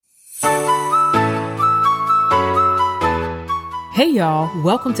Hey y'all,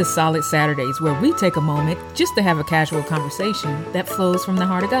 welcome to Solid Saturdays, where we take a moment just to have a casual conversation that flows from the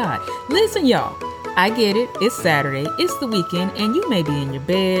heart of God. Listen y'all, I get it, it's Saturday, it's the weekend, and you may be in your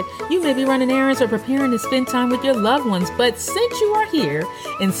bed, you may be running errands or preparing to spend time with your loved ones, but since you are here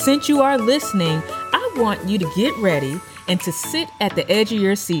and since you are listening, I want you to get ready and to sit at the edge of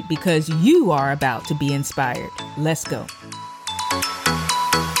your seat because you are about to be inspired. Let's go.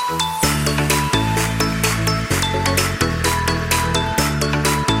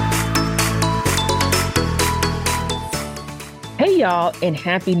 Hey y'all, and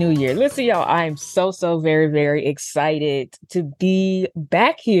Happy New Year. Listen, y'all, I am so very excited to be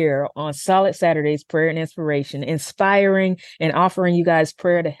back here on Solid Saturdays Prayer and Inspiration, inspiring and offering you guys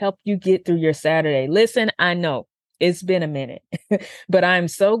prayer to help you get through your Saturday. Listen, I know it's been a minute, but I'm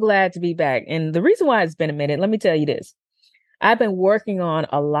so glad to be back. And the reason why it's been a minute, let me tell you this. I've been working on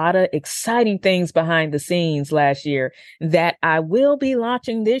a lot of exciting things behind the scenes last year that I will be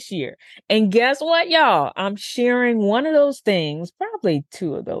launching this year. And guess what, y'all? I'm sharing one of those things, probably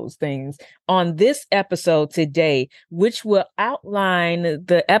two of those things on this episode today, which will outline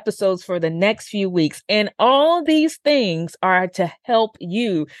the episodes for the next few weeks. And all these things are to help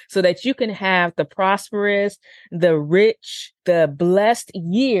you so that you can have the prosperous, the rich, the blessed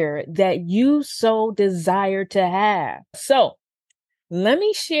year that you so desire to have. So let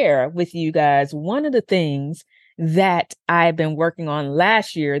me share with you guys one of the things that I've been working on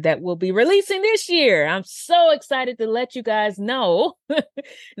last year that will be releasing this year. I'm so excited to let you guys know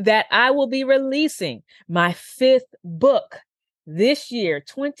that I will be releasing my 5th book this year,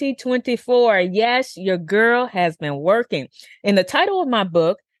 2024. Yes, your girl has been working. And the title of my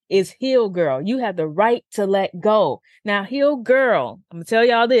book is Heal Girl. You have the right to let go. Now, Heal Girl, I'm going to tell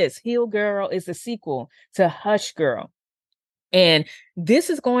y'all this. Heal Girl is the sequel to Hush Girl. And this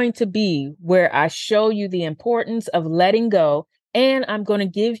is going to be where I show you the importance of letting go. And I'm going to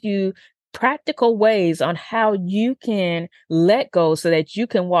give you practical ways on how you can let go so that you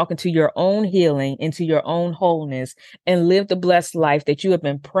can walk into your own healing, into your own wholeness, and live the blessed life that you have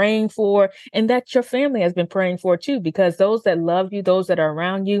been praying for and that your family has been praying for too, because those that love you, those that are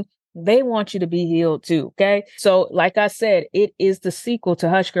around you, they want you to be healed too. Okay. So like I said, it is the sequel to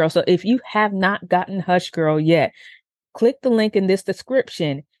Hush Girl. So if you have not gotten Hush Girl yet, click the link in this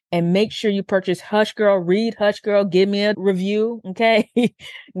description and make sure you purchase Hush Girl, read Hush Girl, give me a review. Okay.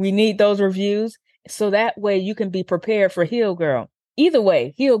 We need those reviews so that way you can be prepared for Heal Girl. Either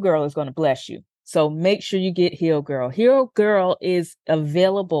way, Heal Girl is going to bless you. So make sure you get Heal Girl. Heal Girl is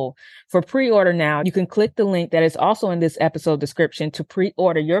available for pre-order now. You can click the link that is also in this episode description to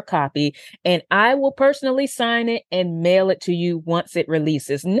pre-order your copy, and I will personally sign it and mail it to you once it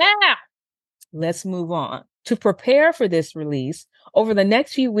releases. Now, let's move on. To prepare for this release, over the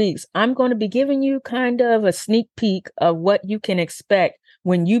next few weeks, I'm going to be giving you kind of a sneak peek of what you can expect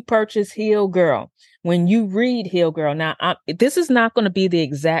when you purchase Heal Girl, when you read Heal Girl. Now, this is not going to be the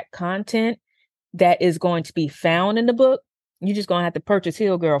exact content that is going to be found in the book. You're just going to have to purchase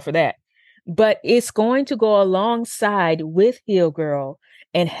Heal Girl for that. But it's going to go alongside with Heal Girl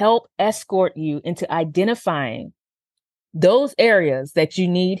and help escort you into identifying those areas that you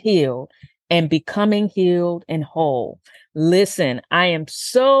need healed and becoming healed and whole. Listen, I am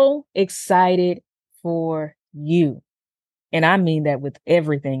so excited for you. And I mean that with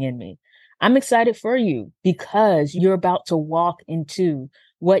everything in me. I'm excited for you because you're about to walk into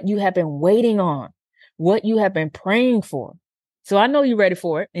what you have been waiting on, what you have been praying for. So I know you're ready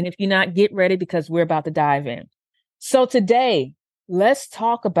for it. And if you're not, get ready because we're about to dive in. So today, let's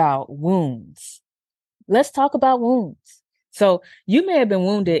talk about wounds. Let's talk about wounds. So you may have been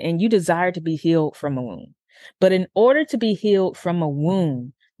wounded and you desire to be healed from a wound. But in order to be healed from a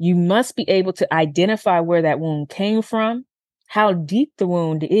wound, you must be able to identify where that wound came from, how deep the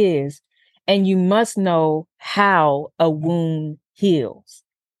wound is, and you must know how a wound heals.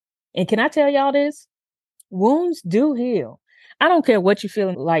 And can I tell y'all this? Wounds do heal. I don't care what you're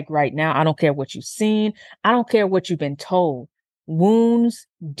feeling like right now. I don't care what you've seen. I don't care what you've been told. Wounds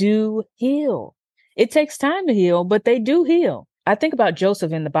do heal. It takes time to heal, but they do heal. I think about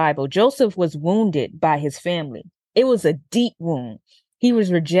Joseph in the Bible. Joseph was wounded by his family. It was a deep wound. He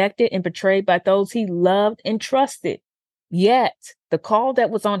was rejected and betrayed by those he loved and trusted. Yet the call that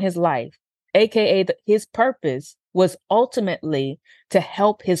was on his life, aka his purpose, was ultimately to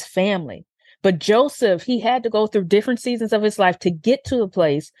help his family. But Joseph, he had to go through different seasons of his life to get to a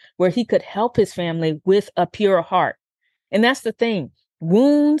place where he could help his family with a pure heart. And that's the thing.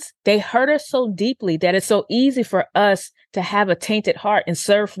 Wounds, they hurt us so deeply that it's so easy for us to have a tainted heart and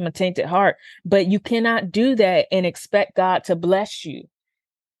serve from a tainted heart. But you cannot do that and expect God to bless you.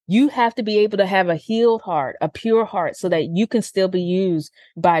 You have to be able to have a healed heart, a pure heart, so that you can still be used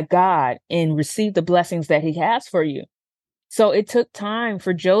by God and receive the blessings that he has for you. So it took time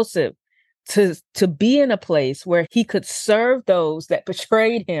for Joseph to be in a place where he could serve those that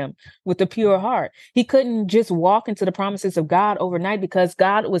betrayed him with a pure heart. He couldn't just walk into the promises of God overnight because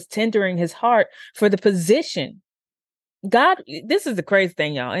God was tendering his heart for the position. God, this is the crazy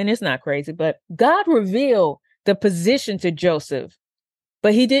thing, y'all, and it's not crazy, but God revealed the position to Joseph,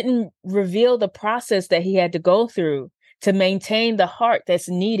 but he didn't reveal the process that he had to go through to maintain the heart that's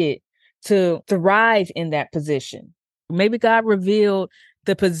needed to thrive in that position. Maybe God revealed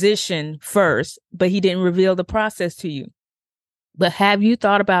the position first, but he didn't reveal the process to you. But have you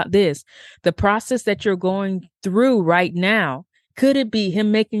thought about this? The process that you're going through right now, could it be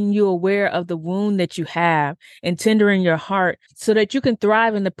him making you aware of the wound that you have and tendering your heart so that you can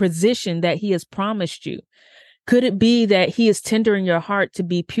thrive in the position that he has promised you? Could it be that he is tendering your heart to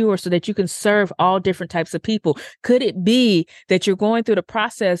be pure so that you can serve all different types of people? Could it be that you're going through the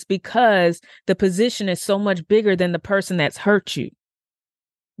process because the position is so much bigger than the person that's hurt you?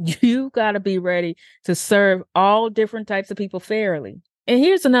 You got to be ready to serve all different types of people fairly. And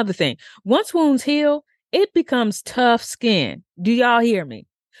here's another thing. Once wounds heal, it becomes tough skin. Do y'all hear me?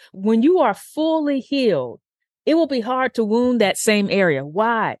 When you are fully healed, it will be hard to wound that same area.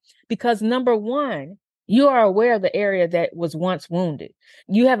 Why? Because number one, you are aware of the area that was once wounded.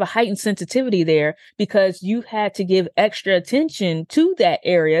 You have a heightened sensitivity there because you had to give extra attention to that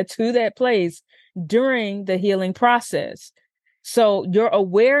area, to that place during the healing process. So your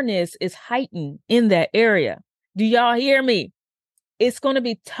awareness is heightened in that area. Do y'all hear me? It's going to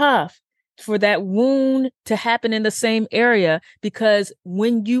be tough for that wound to happen in the same area because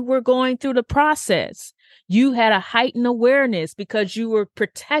when you were going through the process, you had a heightened awareness because you were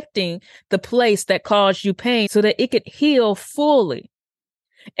protecting the place that caused you pain so that it could heal fully.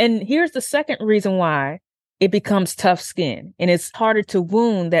 And here's the second reason why it becomes tough skin and it's harder to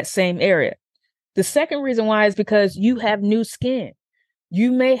wound that same area. The second reason why is because you have new skin.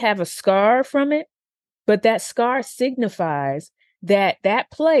 You may have a scar from it, but that scar signifies that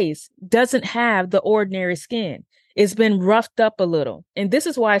that place doesn't have the ordinary skin. It's been roughed up a little. And this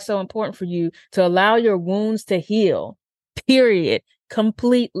is why it's so important for you to allow your wounds to heal, period,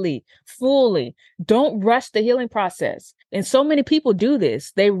 completely, fully. Don't rush the healing process. And so many people do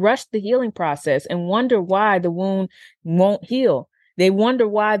this. They rush the healing process and wonder why the wound won't heal. They wonder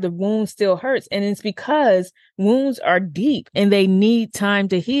why the wound still hurts. And it's because wounds are deep and they need time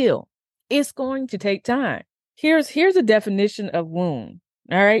to heal. It's going to take time. Here's a definition of wound.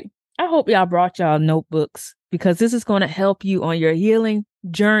 All right. I hope y'all brought y'all notebooks because this is going to help you on your healing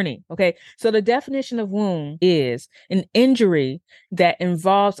journey. Okay. So the definition of wound is an injury that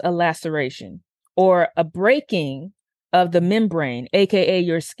involves a laceration or a breaking of the membrane, aka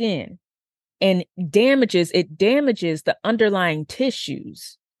your skin, and damages the underlying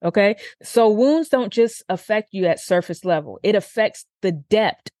tissues. Okay. So wounds don't just affect you at surface level. It affects the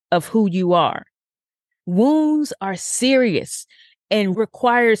depth of who you are. Wounds are serious and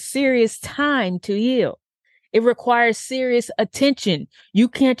require serious time to heal. It requires serious attention. You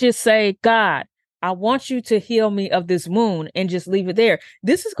can't just say, God, I want you to heal me of this wound and just leave it there.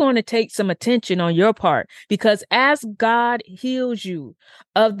 This is going to take some attention on your part because as God heals you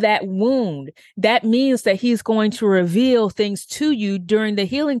of that wound, that means that he's going to reveal things to you during the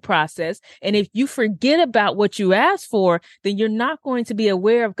healing process. And if you forget about what you asked for, then you're not going to be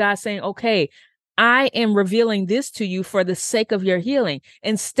aware of God saying, okay, I am revealing this to you for the sake of your healing.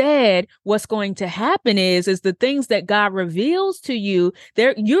 Instead, what's going to happen is the things that God reveals to you,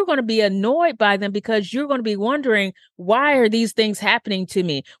 you're going to be annoyed by them because you're going to be wondering, why are these things happening to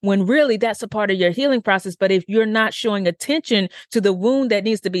me? When really that's a part of your healing process. But if you're not showing attention to the wound that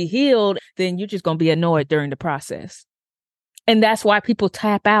needs to be healed, then you're just going to be annoyed during the process. And that's why people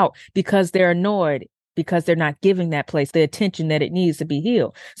tap out because they're annoyed, because they're not giving that place the attention that it needs to be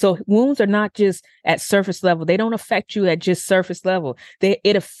healed. So wounds are not just at surface level. They don't affect you at just surface level.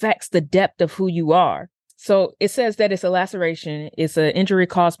 It affects the depth of who you are. So it says that it's a laceration. It's an injury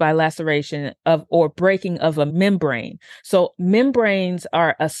caused by laceration of or breaking of a membrane. So membranes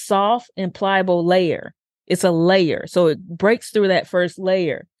are a soft and pliable layer. It's a layer. So it breaks through that first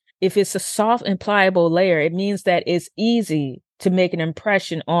layer. If it's a soft and pliable layer, it means that it's easy to make an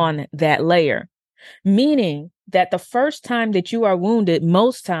impression on that layer. Meaning that the first time that you are wounded,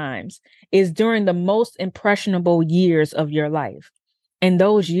 most times, is during the most impressionable years of your life. And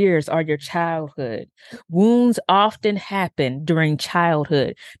those years are your childhood. Wounds often happen during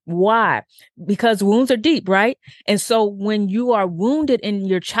childhood. Why? Because wounds are deep, right? And so when you are wounded in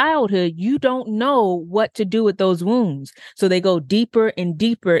your childhood, you don't know what to do with those wounds. So they go deeper and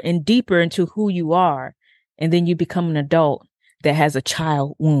deeper and deeper into who you are. And then you become an adult that has a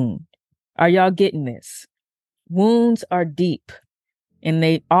child wound. Are y'all getting this? Wounds are deep and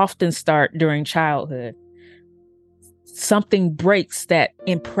they often start during childhood. Something breaks that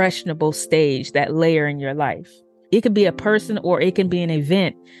impressionable stage, that layer in your life. It could be a person or it can be an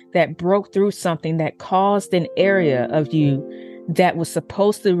event that broke through something that caused an area of you that was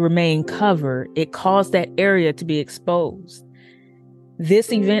supposed to remain covered. It caused that area to be exposed.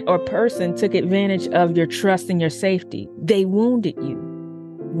 This event or person took advantage of your trust and your safety. They wounded you.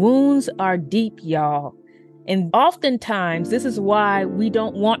 Wounds are deep, y'all. And oftentimes, this is why we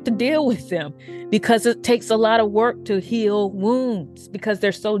don't want to deal with them, because it takes a lot of work to heal wounds because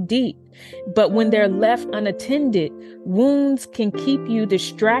they're so deep. But when they're left unattended, wounds can keep you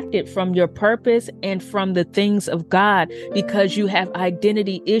distracted from your purpose and from the things of God because you have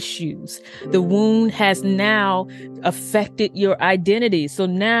identity issues. The wound has now affected your identity. So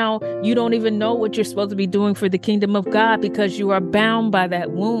now you don't even know what you're supposed to be doing for the kingdom of God because you are bound by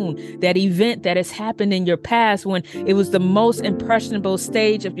that wound, that event that has happened in your past when it was the most impressionable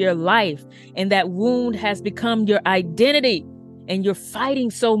stage of your life. And that wound has become your identity. And you're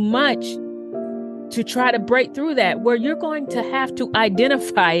fighting so much to try to break through that, where you're going to have to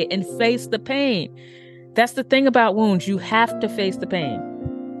identify it and face the pain. That's the thing about wounds. You have to face the pain.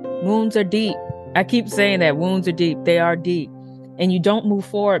 Wounds are deep. I keep saying that wounds are deep. They are deep. And you don't move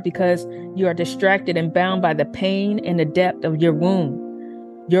forward because you are distracted and bound by the pain and the depth of your wound.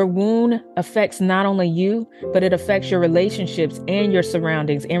 Your wound affects not only you, but it affects your relationships and your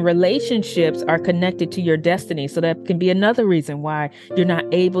surroundings. And relationships are connected to your destiny. So that can be another reason why you're not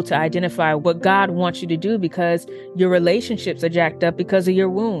able to identify what God wants you to do, because your relationships are jacked up because of your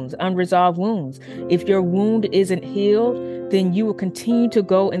wounds, unresolved wounds. If your wound isn't healed, then you will continue to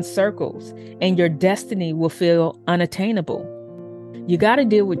go in circles and your destiny will feel unattainable. You got to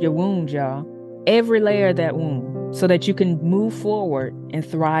deal with your wounds, y'all. Every layer of that wound, so that you can move forward and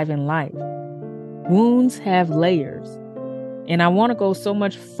thrive in life. Wounds have layers. And I want to go so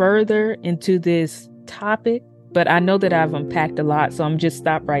much further into this topic, but I know that I've unpacked a lot, so I'm just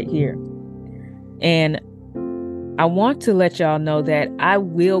stop right here. And I want to let y'all know that I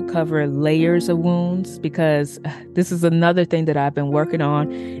will cover layers of wounds, because this is another thing that I've been working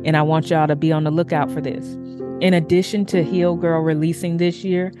on, and I want y'all to be on the lookout for this. In addition to Heal Girl releasing this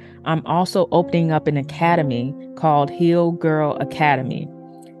year, I'm also opening up an academy called Heal Girl Academy.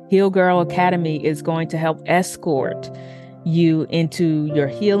 Heal Girl Academy is going to help escort you into your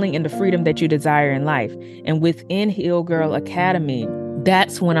healing and the freedom that you desire in life. And within Heal Girl Academy,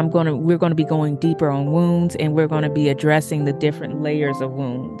 that's when we're going to be going deeper on wounds, and we're going to be addressing the different layers of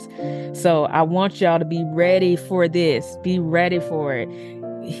wounds. So I want y'all to be ready for this. Be ready for it.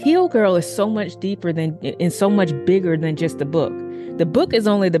 Heal Girl is so much deeper and so much bigger than just the book. The book is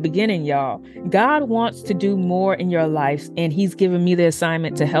only the beginning, y'all. God wants to do more in your life, and he's given me the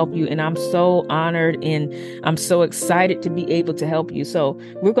assignment to help you. And I'm so honored and I'm so excited to be able to help you. So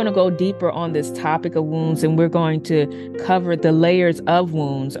we're going to go deeper on this topic of wounds, and we're going to cover the layers of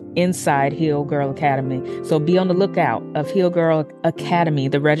wounds inside Heal Girl Academy. So be on the lookout of Heal Girl Academy,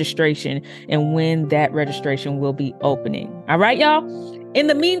 the registration, and when that registration will be opening. All right, y'all? In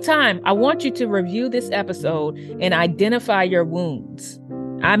the meantime, I want you to review this episode and identify your wounds.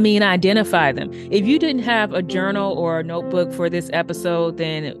 I mean, identify them. If you didn't have a journal or a notebook for this episode,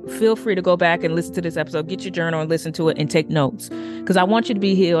 then feel free to go back and listen to this episode. Get your journal and listen to it and take notes, because I want you to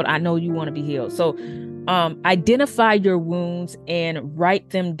be healed. I know you want to be healed. So identify your wounds and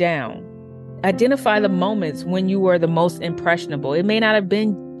write them down. Identify the moments when you were the most impressionable. It may not have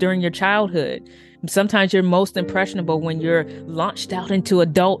been during your childhood. Sometimes you're most impressionable when you're launched out into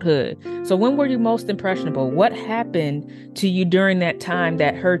adulthood. So when were you most impressionable? What happened to you during that time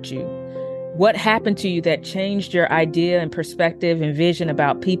that hurt you? What happened to you that changed your idea and perspective and vision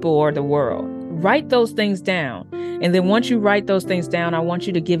about people or the world? Write those things down. And then once you write those things down, I want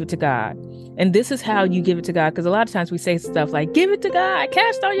you to give it to God. And this is how you give it to God, because a lot of times we say stuff like, give it to God,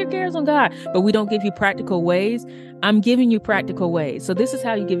 cast all your cares on God, but we don't give you practical ways. I'm giving you practical ways. So this is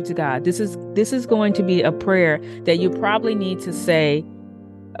how you give it to God. This is going to be a prayer that you probably need to say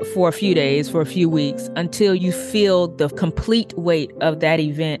for a few days, for a few weeks, until you feel the complete weight of that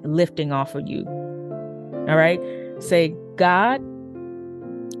event lifting off of you. All right. Say, God,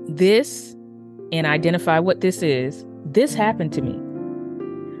 this, and identify what this is. This happened to me.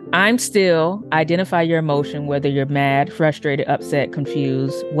 I'm still, identify your emotion, whether you're mad, frustrated, upset,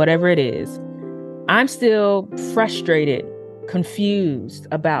 confused, whatever it is. I'm still frustrated, confused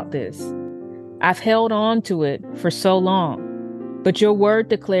about this. I've held on to it for so long, but your word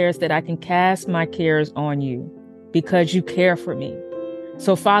declares that I can cast my cares on you because you care for me.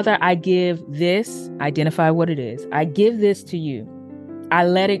 So Father, I give this, identify what it is. I give this to you. I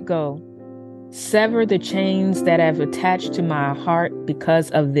let it go. Sever the chains that have attached to my heart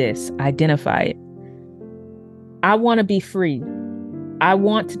because of this. Identify it. I want to be free. I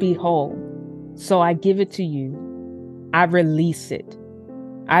want to be whole. So I give it to you. I release it.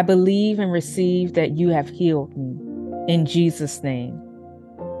 I believe and receive that you have healed me. In Jesus' name,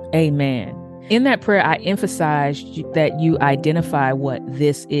 amen. In that prayer, I emphasized that you identify what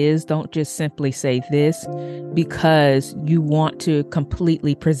this is. Don't just simply say this, because you want to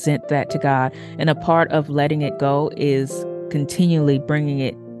completely present that to God. And a part of letting it go is continually bringing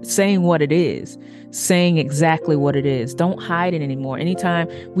it, saying what it is, saying exactly what it is. Don't hide it anymore. Anytime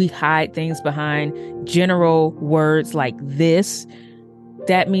we hide things behind general words like this,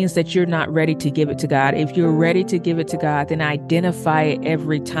 that means that you're not ready to give it to God. If you're ready to give it to God, then identify it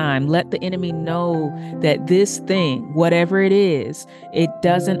every time. Let the enemy know that this thing, whatever it is, it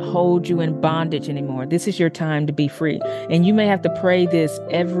doesn't hold you in bondage anymore. This is your time to be free. And you may have to pray this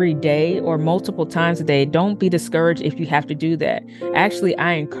every day or multiple times a day. Don't be discouraged if you have to do that. Actually,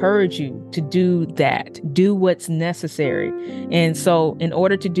 I encourage you to do that. Do what's necessary. And so in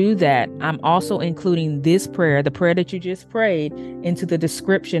order to do that, I'm also including this prayer, the prayer that you just prayed, into the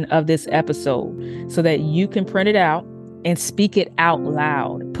description of this episode so that you can print it out and speak it out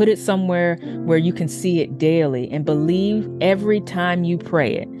loud. Put it somewhere where you can see it daily and believe every time you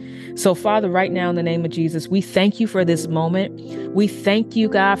pray it. So Father, right now in the name of Jesus, we thank you for this moment. We thank you,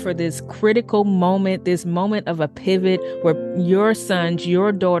 God, for this critical moment, this moment of a pivot where your sons,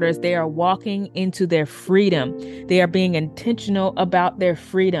 your daughters, they are walking into their freedom. They are being intentional about their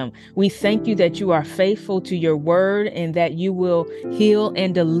freedom. We thank you that you are faithful to your word and that you will heal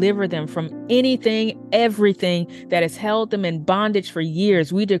and deliver them from anything, everything that has held them in bondage for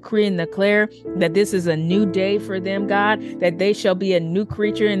years. We decree and declare that this is a new day for them, God, that they shall be a new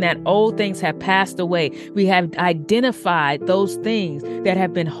creature and that old things have passed away. We have identified those things that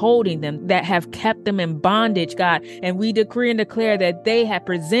have been holding them, that have kept them in bondage, God, and we decree and declare that they have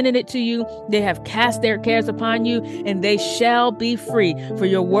presented it to you. They have cast their cares upon you and they shall be free. For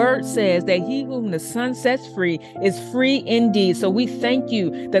your word says that he whom the Son sets free is free indeed. So we thank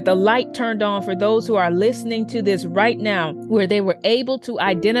you that the light turned on for those who are listening to this right now, where they were able to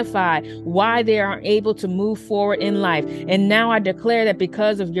identify why they are able to move forward in life. And now I declare that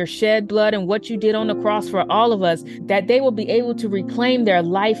because of your shed blood and what you did on the cross for all of us, that they will be able to reclaim their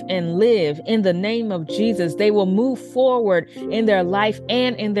life and live in the name of Jesus. They will move forward in their life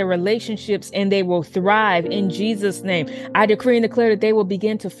and in their relationships, and they will thrive in Jesus' name. I decree and declare that they will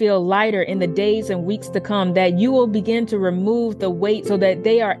begin to feel lighter in the days and weeks to come, that you will begin to remove the weight so that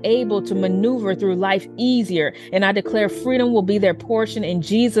they are able to maneuver through life easier. And I declare freedom will be their portion in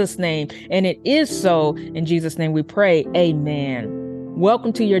Jesus' name. And it is so. In Jesus' name we pray. Amen.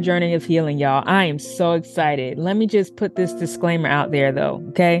 Welcome to your journey of healing, y'all. I am so excited. Let me just put this disclaimer out there, though,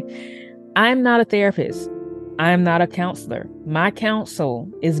 okay? I'm not a therapist. I'm not a counselor. My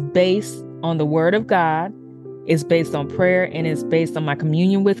counsel is based on the word of God, it's based on prayer, and it's based on my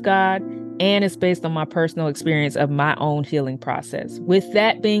communion with God, and it's based on my personal experience of my own healing process. With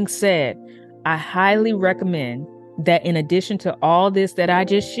that being said, I highly recommend that in addition to all this that I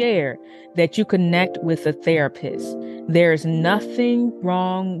just shared, that you connect with a therapist. There's nothing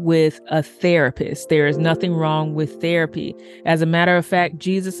wrong with a therapist. There is nothing wrong with therapy. As a matter of fact,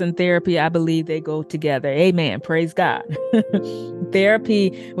 Jesus and therapy, I believe they go together. Amen. Praise God.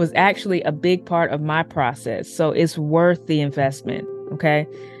 Therapy was actually a big part of my process, so it's worth the investment. Okay.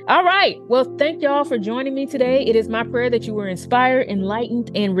 All right. Well, thank y'all for joining me today. It is my prayer that you were inspired, enlightened,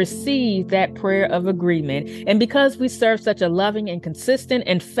 and received that prayer of agreement. And because we serve such a loving and consistent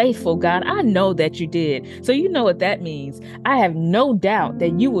and faithful God, I know that you did. So you know what that means. I have no doubt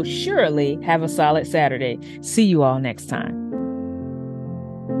that you will surely have a solid Saturday. See you all next time.